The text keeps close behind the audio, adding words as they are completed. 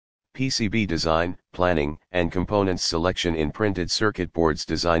PCB design, planning, and components selection in printed circuit boards.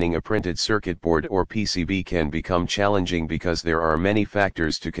 Designing a printed circuit board or PCB can become challenging because there are many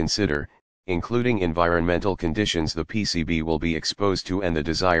factors to consider, including environmental conditions the PCB will be exposed to and the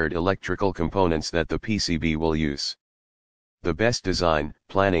desired electrical components that the PCB will use. The best design,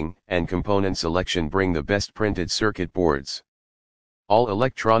 planning, and component selection bring the best printed circuit boards. All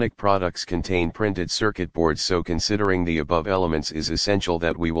electronic products contain printed circuit boards, so considering the above elements is essential.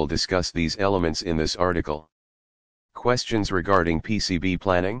 That we will discuss these elements in this article. Questions regarding PCB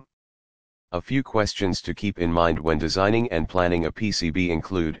planning? A few questions to keep in mind when designing and planning a PCB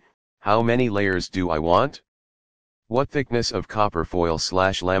include: how many layers do I want? What thickness of copper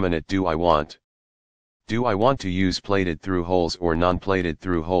foil/laminate do I want? Do I want to use plated through holes or non-plated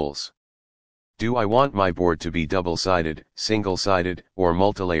through holes? Do I want my board to be double-sided, single-sided, or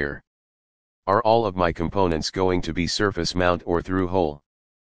multilayer? Are all of my components going to be surface mount or through hole?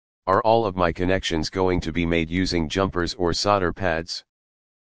 Are all of my connections going to be made using jumpers or solder pads?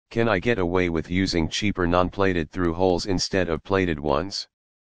 Can I get away with using cheaper non-plated through holes instead of plated ones?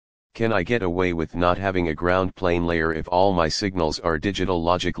 Can I get away with not having a ground plane layer if all my signals are digital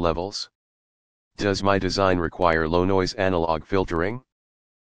logic levels? Does my design require low noise analog filtering?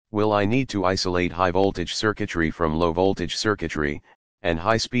 Will I need to isolate high voltage circuitry from low voltage circuitry, and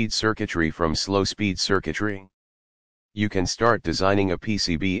high speed circuitry from slow speed circuitry? You can start designing a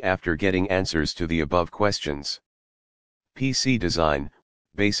PCB after getting answers to the above questions. PC design,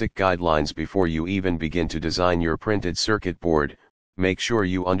 basic guidelines. Before you even begin to design your printed circuit board, make sure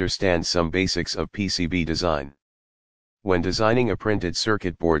you understand some basics of PCB design. When designing a printed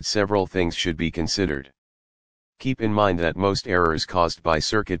circuit board, several things should be considered. Keep in mind that most errors caused by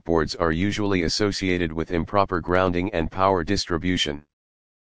circuit boards are usually associated with improper grounding and power distribution.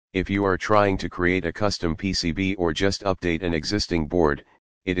 If you are trying to create a custom PCB or just update an existing board,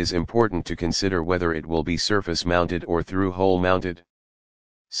 it is important to consider whether it will be surface mounted or through hole mounted.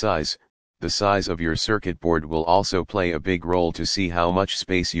 Size: the size of your circuit board will also play a big role to see how much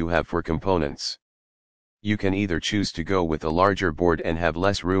space you have for components. You can either choose to go with a larger board and have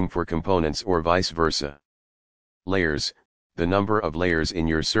less room for components, or vice versa. Layers: the number of layers in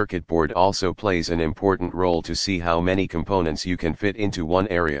your circuit board also plays an important role to see how many components you can fit into one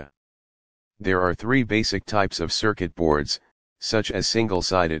area. There are three basic types of circuit boards, such as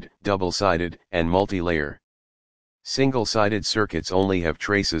single-sided, double-sided, and multi-layer. Single-sided circuits only have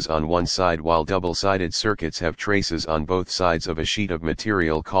traces on one side, while double-sided circuits have traces on both sides of a sheet of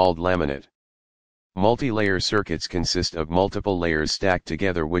material called laminate. Multi-layer circuits consist of multiple layers stacked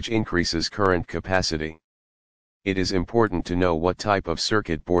together, which increases current capacity. It is important to know what type of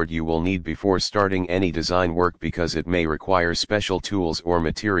circuit board you will need before starting any design work, because it may require special tools or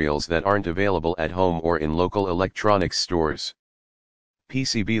materials that aren't available at home or in local electronics stores.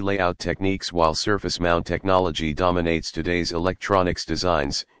 PCB layout techniques: while surface mount technology dominates today's electronics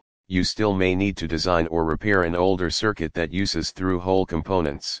designs, you still may need to design or repair an older circuit that uses through-hole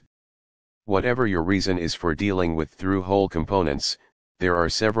components. Whatever your reason is for dealing with through-hole components, there are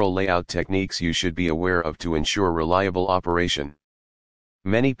several layout techniques you should be aware of to ensure reliable operation.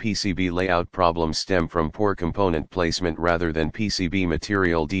 Many PCB layout problems stem from poor component placement rather than PCB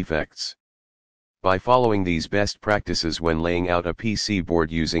material defects. By following these best practices when laying out a PC board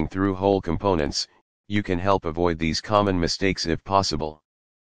using through-hole components, you can help avoid these common mistakes if possible.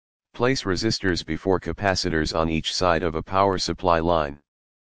 Place resistors before capacitors on each side of a power supply line.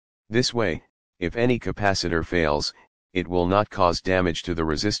 This way, if any capacitor fails, it will not cause damage to the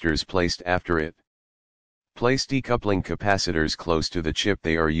resistors placed after it. Place decoupling capacitors close to the chip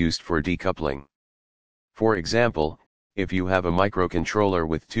they are used for decoupling. For example, if you have a microcontroller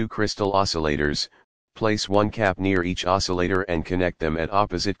with two crystal oscillators, place one cap near each oscillator and connect them at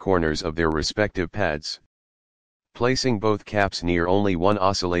opposite corners of their respective pads. Placing both caps near only one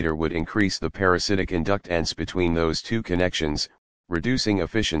oscillator would increase the parasitic inductance between those two connections, reducing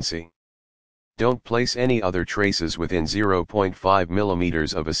efficiency. Don't place any other traces within 0.5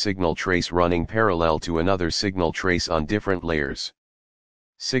 mm of a signal trace running parallel to another signal trace on different layers.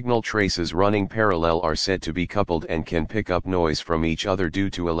 Signal traces running parallel are said to be coupled and can pick up noise from each other due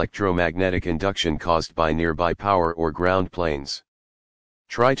to electromagnetic induction caused by nearby power or ground planes.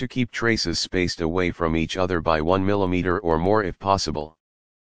 Try to keep traces spaced away from each other by 1 mm or more if possible.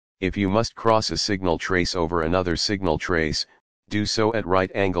 If you must cross a signal trace over another signal trace, do so at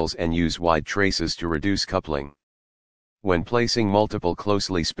right angles and use wide traces to reduce coupling. When placing multiple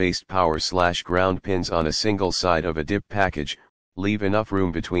closely spaced power/ground pins on a single side of a DIP package, leave enough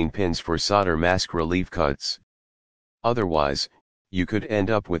room between pins for solder mask relief cuts. Otherwise, You could end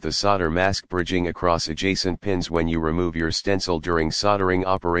up with a solder mask bridging across adjacent pins when you remove your stencil during soldering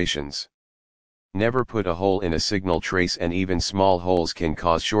operations. Never put a hole in a signal trace, and even small holes can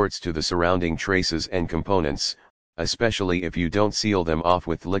cause shorts to the surrounding traces and components, especially if you don't seal them off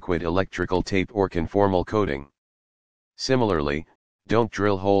with liquid electrical tape or conformal coating. Similarly, don't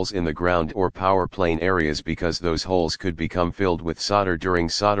drill holes in the ground or power plane areas because those holes could become filled with solder during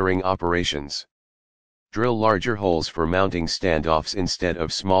soldering operations. Drill larger holes for mounting standoffs instead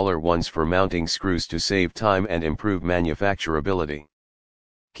of smaller ones for mounting screws to save time and improve manufacturability.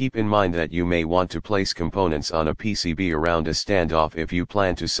 Keep in mind that you may want to place components on a PCB around a standoff if you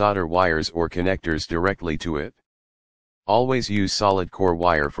plan to solder wires or connectors directly to it. Always use solid core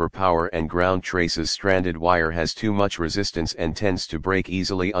wire for power and ground traces. Stranded wire has too much resistance and tends to break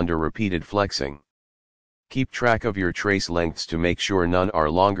easily under repeated flexing. Keep track of your trace lengths to make sure none are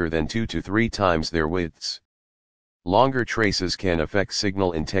longer than 2 to 3 times their widths. Longer traces can affect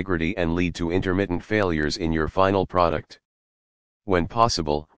signal integrity and lead to intermittent failures in your final product. When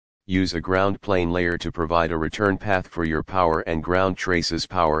possible, use a ground plane layer to provide a return path for your power and ground traces.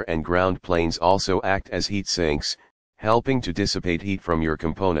 Power and ground planes also act as heat sinks, helping to dissipate heat from your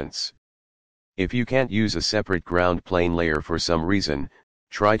components. If you can't use a separate ground plane layer for some reason,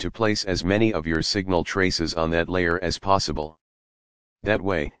 try to place as many of your signal traces on that layer as possible. That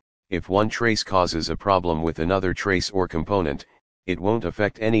way, if one trace causes a problem with another trace or component, it won't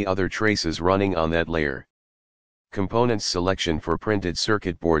affect any other traces running on that layer. Components selection for printed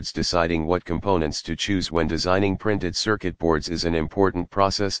circuit boards. Deciding what components to choose when designing printed circuit boards is an important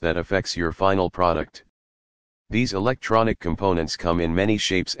process that affects your final product. These electronic components come in many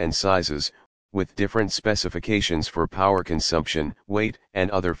shapes and sizes, with different specifications for power consumption, weight,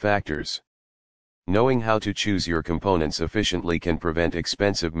 and other factors. Knowing how to choose your components efficiently can prevent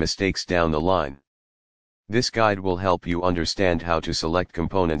expensive mistakes down the line. This guide will help you understand how to select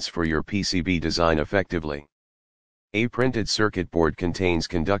components for your PCB design effectively. A printed circuit board contains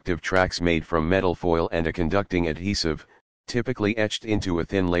conductive tracks made from metal foil and a conducting adhesive, typically etched into a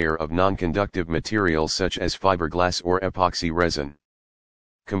thin layer of non-conductive materials such as fiberglass or epoxy resin.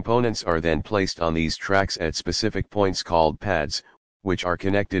 Components are then placed on these tracks at specific points called pads, which are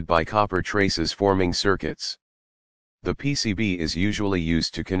connected by copper traces forming circuits. The PCB is usually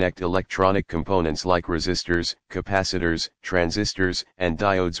used to connect electronic components like resistors, capacitors, transistors, and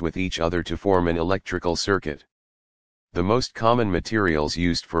diodes with each other to form an electrical circuit. The most common materials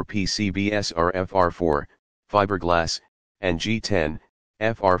used for PCBs are FR4, fiberglass, and G10,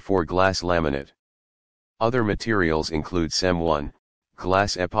 FR4 glass laminate. Other materials include SEM1,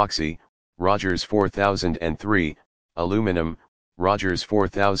 glass epoxy, Rogers 4003, aluminum, Rogers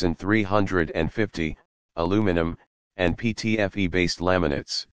 4350, aluminum, and PTFE-based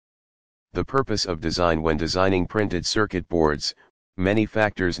laminates. The purpose of design. When designing printed circuit boards, many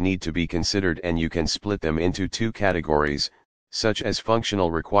factors need to be considered, and you can split them into two categories, such as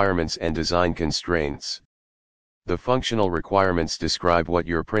functional requirements and design constraints. The functional requirements describe what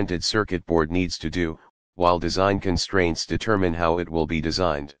your printed circuit board needs to do, while design constraints determine how it will be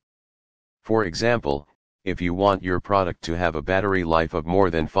designed. For example, if you want your product to have a battery life of more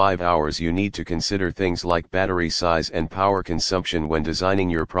than 5 hours, you need to consider things like battery size and power consumption when designing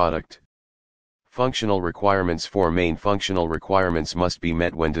your product. Functional requirements. 4 main functional requirements must be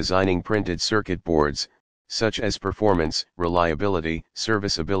met when designing printed circuit boards, such as performance, reliability,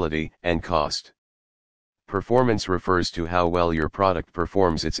 serviceability, and cost. Performance refers to how well your product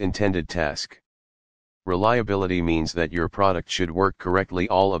performs its intended task. Reliability means that your product should work correctly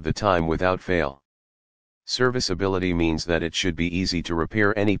all of the time without fail. Serviceability means that it should be easy to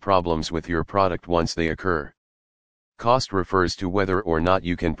repair any problems with your product once they occur. Cost refers to whether or not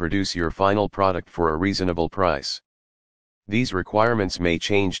you can produce your final product for a reasonable price. These requirements may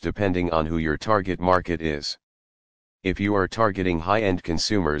change depending on who your target market is. If you are targeting high-end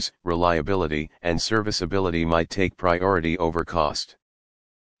consumers, reliability and serviceability might take priority over cost.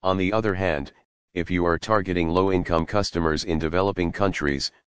 On the other hand, if you are targeting low-income customers in developing countries,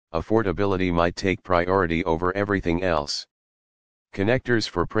 affordability might take priority over everything else. Connectors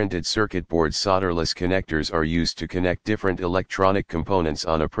for printed circuit boards. Solderless connectors are used to connect different electronic components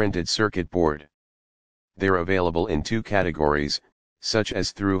on a printed circuit board. They're available in 2 categories, such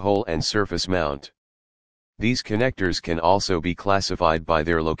as through-hole and surface mount. These connectors can also be classified by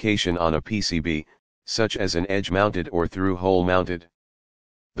their location on a PCB, such as an edge-mounted or through-hole mounted.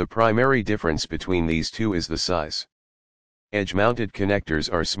 The primary difference between these two is the size. Edge-mounted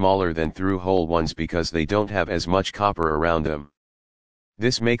connectors are smaller than through-hole ones because they don't have as much copper around them.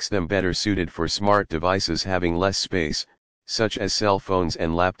 This makes them better suited for smart devices having less space, such as cell phones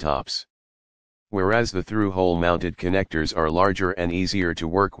and laptops. whereas the through-hole mounted connectors are larger and easier to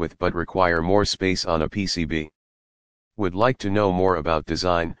work with but require more space on a PCB. Would like to know more about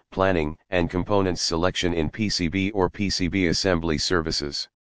design, planning, and components selection in PCB or PCB assembly services?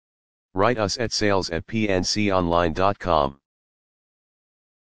 Write us at sales@pnconline.com.